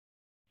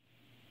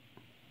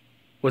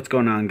What's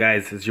going on,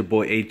 guys? It's your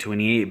boy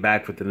 828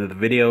 back with another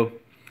video,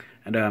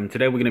 and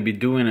today we're going to be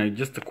doing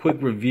just a quick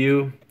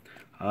review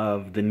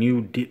of the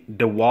new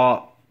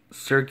DeWalt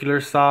circular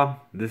saw.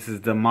 This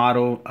is the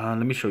model,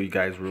 let me show you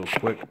guys real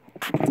quick.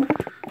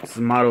 This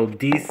is model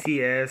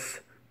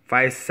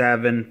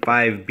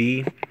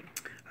DCS575B.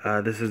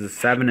 This is a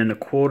 7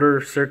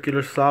 1/4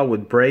 circular saw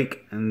with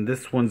brake, and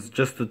this one's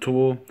just the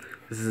tool.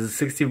 This is a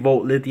 60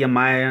 volt lithium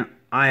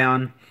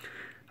ion.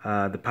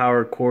 The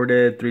power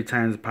corded, 3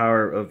 times the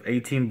power of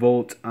 18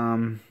 volt.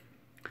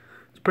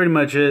 It's pretty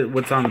much it.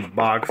 What's on the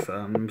box?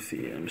 Let me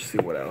see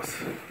what else.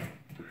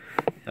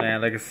 Yeah,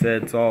 like I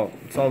said, it's all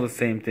the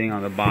same thing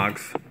on the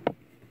box.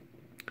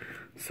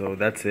 So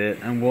that's it.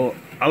 And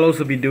I'll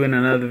also be doing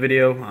another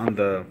video on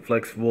the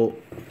Flexvolt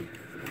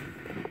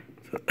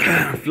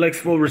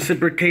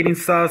reciprocating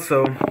saw.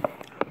 So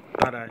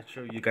thought I'd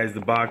show you guys the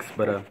box,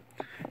 but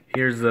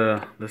here's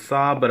the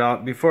saw.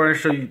 But before I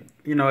show you,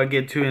 I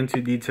get too into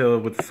detail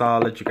with the saw,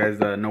 I'll let you guys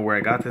know where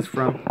I got this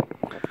from.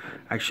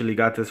 I actually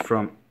got this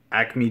from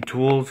Acme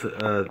Tools.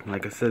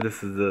 Like I said,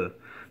 this is the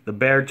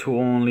bare tool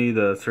only,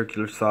 the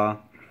circular saw.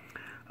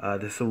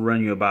 This will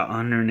run you about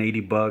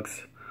 180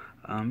 bucks.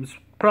 It's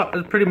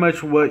pretty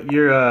much what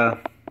you're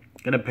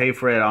gonna pay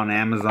for it on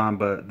Amazon,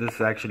 but this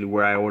is actually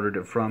where I ordered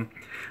it from.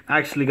 I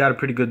actually got a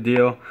pretty good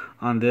deal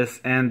on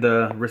this and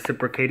the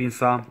reciprocating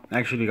saw. I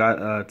actually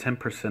got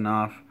 10%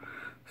 off.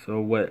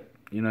 So it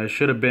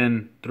should have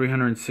been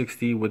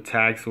 $360 with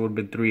tax. It would have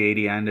been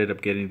 $380. I ended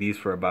up getting these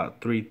for about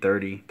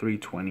 $330,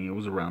 $320. It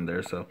was around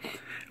there, so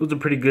it was a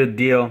pretty good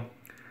deal.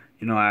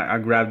 I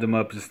grabbed them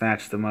up and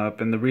snatched them up.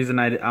 And the reason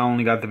I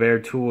only got the bare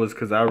tool is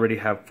because I already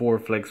have 4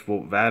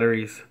 Flexvolt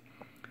batteries.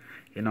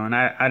 And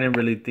I didn't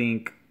really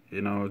think,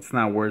 it's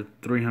not worth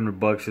 300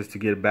 bucks just to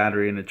get a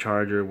battery and a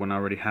charger when I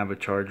already have a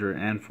charger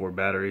and 4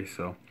 batteries.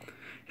 So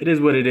it is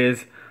what it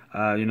is.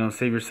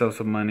 Save yourself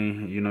some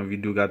money. If you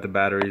do got the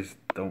batteries,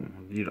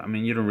 you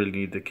don't really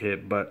need the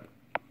kit. But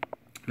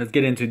let's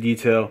get into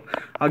detail.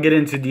 I'll get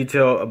into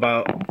detail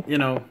about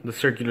the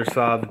circular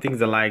saw, the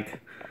things I liked,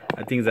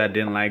 the things I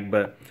didn't like.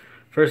 But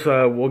first,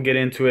 we'll get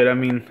into it.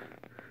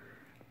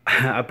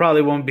 I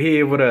probably won't be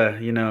able to,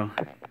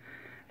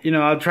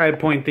 I'll try to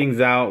point things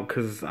out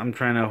because I'm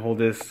trying to hold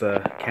this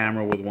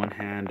camera with one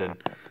hand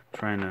and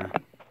trying to.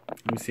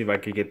 Let me see if I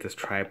could get this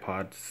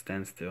tripod to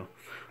stand still.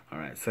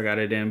 Alright, so I got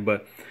it in,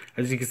 but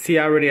as you can see,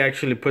 I already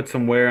actually put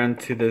some wear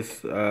onto this,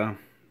 the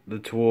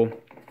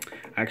tool.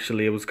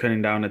 Actually, it was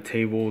cutting down a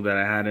table that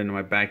I had in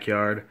my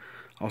backyard.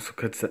 Also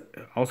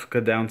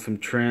cut down some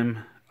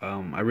trim.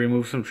 I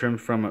removed some trim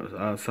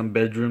from some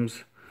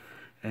bedrooms,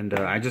 and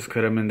I just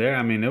cut them in there.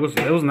 It was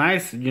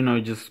nice,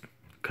 just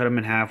cut them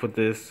in half with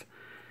this,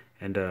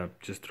 and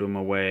just threw them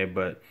away.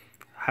 But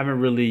I haven't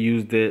really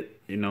used it,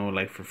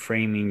 like for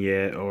framing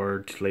yet,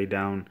 or to lay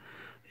down,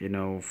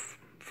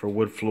 for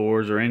wood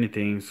floors or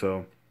anything.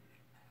 So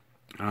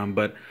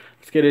but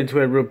let's get into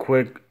it real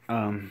quick.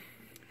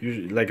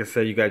 Usually, like I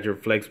said, you got your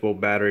Flexvolt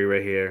battery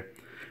right here,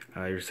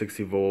 your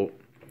 60 volt.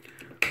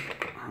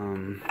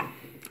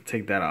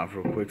 Take that off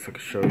real quick so I can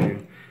show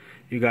you.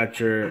 You got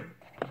your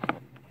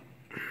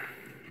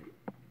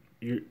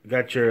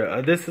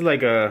this is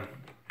like a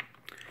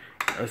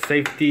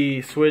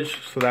safety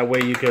switch, so that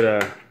way you could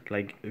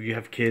like if you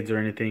have kids or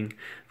anything,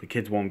 the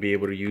kids won't be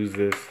able to use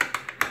this.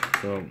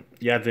 So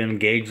you have to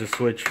engage the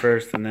switch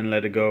first and then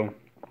let it go.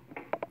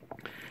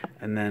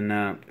 And then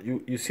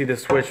you see the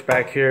switch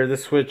back here.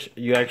 This switch,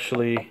 you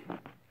actually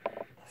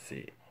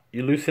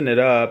you loosen it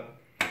up,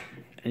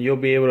 and you'll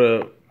be able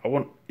to.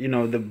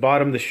 The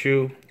bottom of the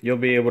shoe, you'll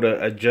be able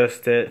to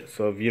adjust it.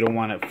 So if you don't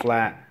want it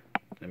flat,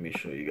 let me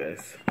show you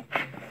guys.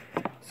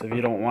 So if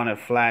you don't want it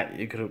flat,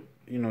 you could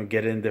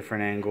get in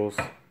different angles.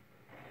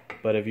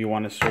 But if you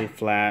want it straight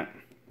flat,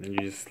 then you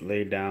just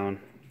lay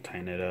down,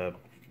 tighten it up.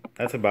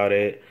 That's about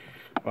it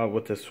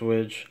with the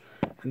switch.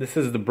 And this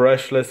is the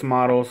brushless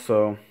model,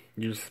 so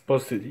you're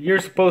supposed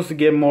to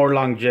get more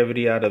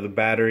longevity out of the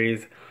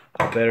batteries,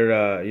 a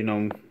better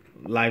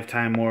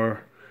lifetime,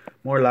 more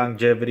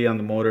longevity on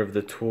the motor of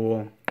the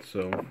tool.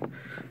 So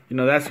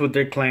that's what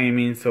they're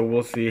claiming, so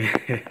we'll see.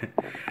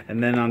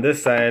 And then on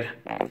this side,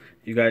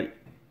 you got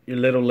your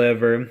little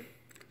lever,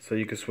 so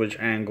you can switch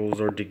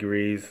angles or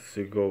degrees.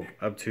 So you go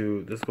up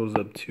to, this goes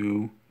up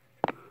to,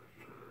 I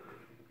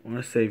want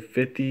to say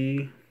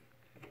 50,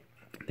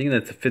 I think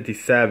that's a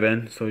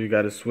 57. So you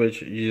got to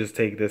switch. You just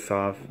take this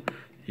off,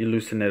 you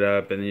loosen it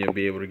up, and then you'll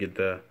be able to get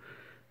the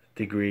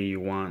degree you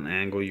want,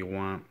 angle you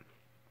want.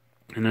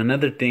 And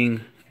another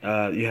thing,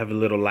 you have a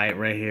little light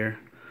right here.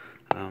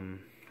 I'll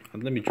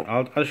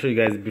show you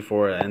guys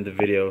before I end the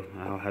video.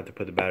 I'll have to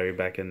put the battery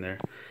back in there.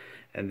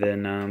 And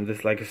then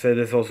this, like I said,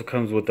 this also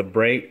comes with a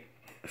brake.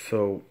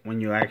 So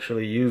when you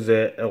actually use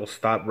it, it'll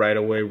stop right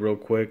away real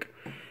quick.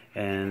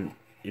 And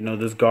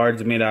this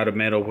guard's made out of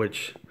metal,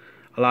 which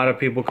a lot of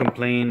people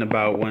complain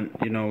about when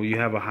you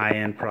have a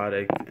high-end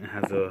product and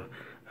has a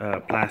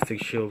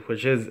plastic shield,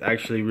 which is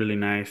actually really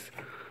nice.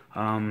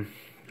 And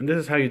this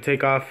is how you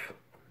take off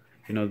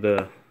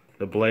the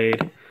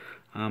blade.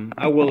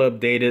 I will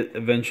update it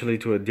eventually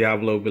to a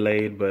Diablo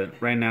blade, but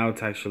right now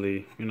it's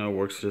actually, you know,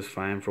 works just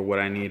fine for what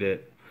I need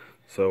it.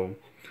 So,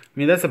 I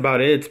mean, that's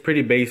about it. It's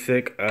pretty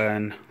basic,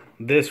 and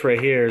this right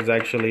here is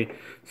actually,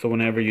 so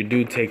whenever you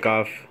do take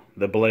off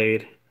the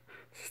blade,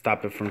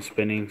 stop it from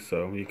spinning,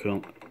 so you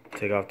can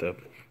take off the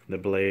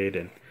blade,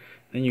 and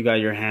then you got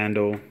your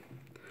handle.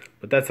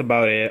 But that's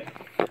about it.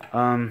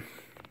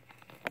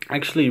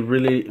 Actually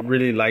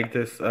really like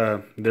this.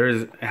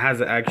 It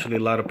has actually a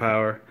lot of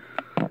power.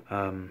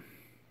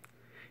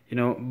 You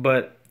know,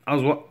 but I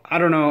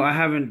don't know, I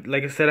haven't,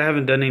 like I said, I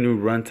haven't done any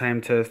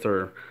runtime test,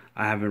 or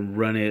I haven't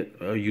run it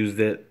or used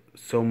it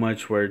so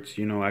much where it's,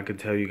 you know, I could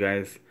tell you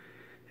guys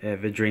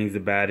if it drains the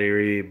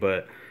battery.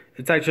 But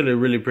it's actually a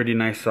really pretty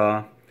nice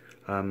saw.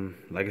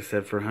 Like I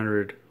said,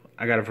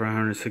 I got it for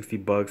 160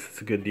 bucks.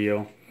 It's a good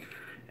deal.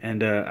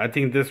 And I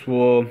think this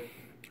would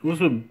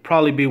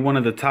probably be one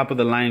of the top of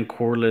the line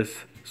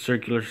cordless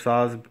circular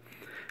saws.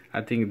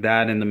 I think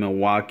that and the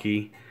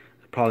Milwaukee,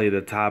 probably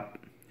the top,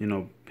 you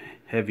know,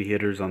 heavy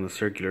hitters on the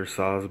circular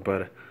saws.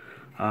 But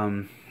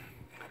you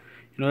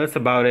know, that's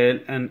about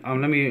it. And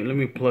let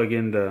me plug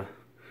in the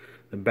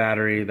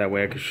battery, that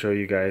way I can show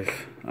you guys.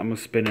 I'm gonna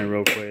spin it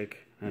real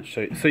quick and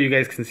show you, so you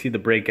guys can see the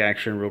brake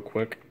action real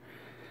quick.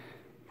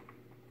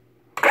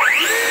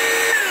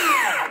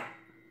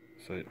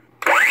 So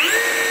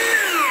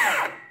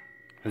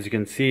as you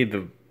can see,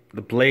 the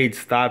blade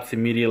stops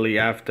immediately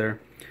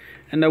after.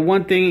 And the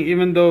one thing,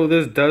 even though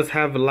this does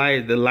have a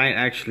light, the light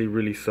actually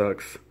really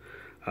sucks.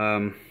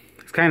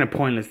 It's kind of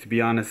pointless, to be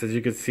honest. As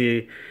you can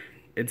see,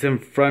 it's in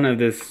front of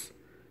this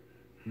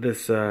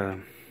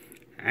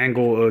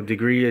angle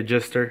degree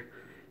adjuster,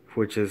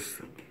 which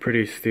is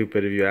pretty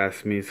stupid if you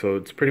ask me. So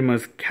it's pretty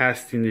much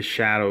casting the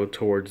shadow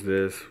towards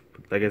this.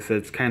 Like I said,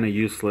 it's kind of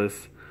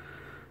useless.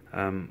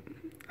 I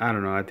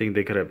don't know, I think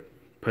they could have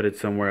put it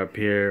somewhere up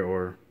here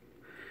or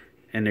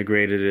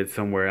integrated it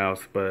somewhere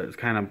else, but it's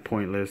kind of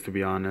pointless, to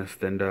be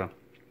honest. And let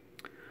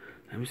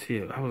me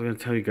see, I was gonna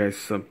tell you guys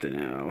something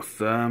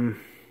else.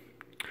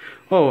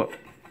 Oh,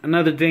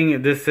 another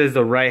thing, this is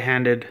a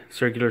right-handed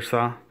circular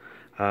saw.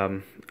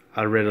 I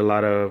read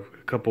a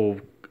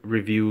couple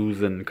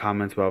reviews and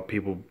comments about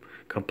people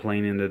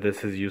complaining that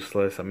this is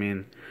useless. I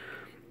mean,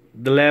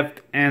 the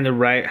left and the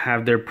right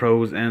have their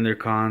pros and their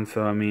cons,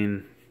 so I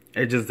mean,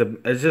 it's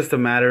just a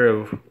matter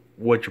of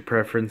what your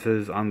preference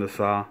is on the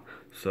saw.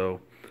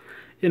 So,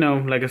 you know,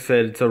 like I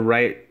said, it's a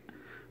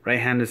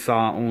right-handed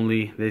saw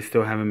only. They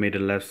still haven't made a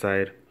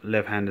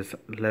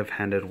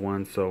left-handed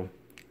one. So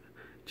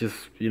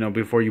just, you know,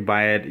 before you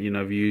buy it, you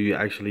know, if you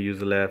actually use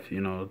the left,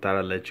 you know, thought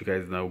I'd let you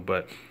guys know.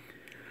 But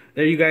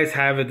there you guys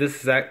have it. This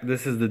is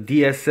the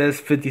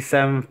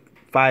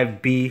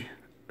DCS575B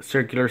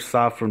circular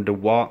saw from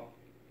DeWalt.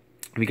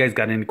 If you guys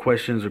got any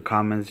questions or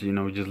comments, you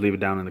know, just leave it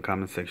down in the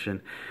comment section.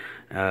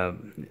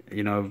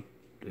 You know,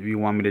 if you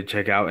want me to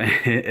check out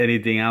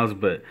anything else,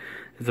 but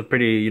it's a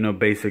pretty, you know,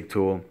 basic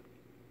tool.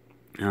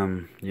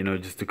 You know,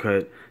 just to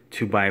cut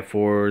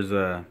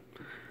 2x4s.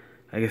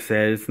 Like I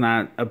said, it's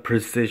not a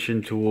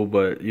precision tool,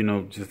 but, you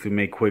know, just to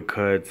make quick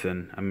cuts.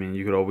 And I mean,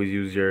 you could always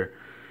use your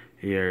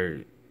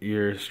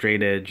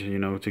straight edge, you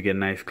know, to get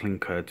nice clean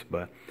cuts.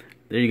 But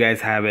there you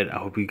guys have it. I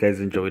hope you guys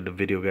enjoyed the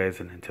video,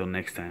 guys, and until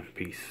next time,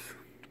 peace.